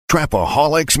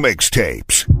Trap-A-Holics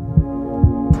mixtapes.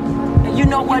 And you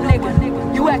know what,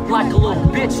 nigga? You act like a little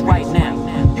bitch right now.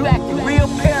 You acting real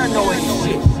paranoid and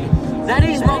shit. Now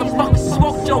these motherfuckers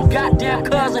smoked your goddamn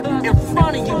cousin in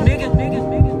front of you,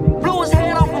 nigga. Blew his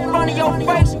head off in front of your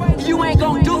face. You ain't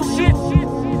gonna do shit.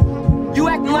 You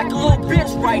acting like a little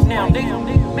bitch right now,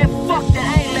 nigga. Man, fuck that.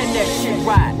 I ain't letting that shit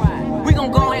ride. We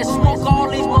gonna go ahead and smoke all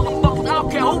these motherfuckers. I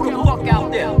don't care who the fuck out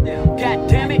there. God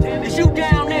damn it. Is you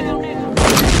down, nigga?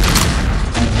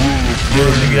 Yeah,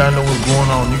 nigga, I know what's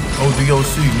going on, nigga.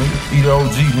 ODO6, nigga. Eat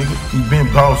OG, nigga. We been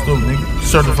bossed up, nigga.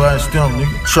 Certified stamp,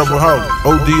 nigga. Trap-A-Holics.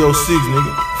 ODO6,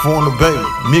 nigga. Foreign the baby.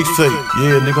 Mixtape.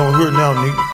 Yeah, nigga, on here now, nigga.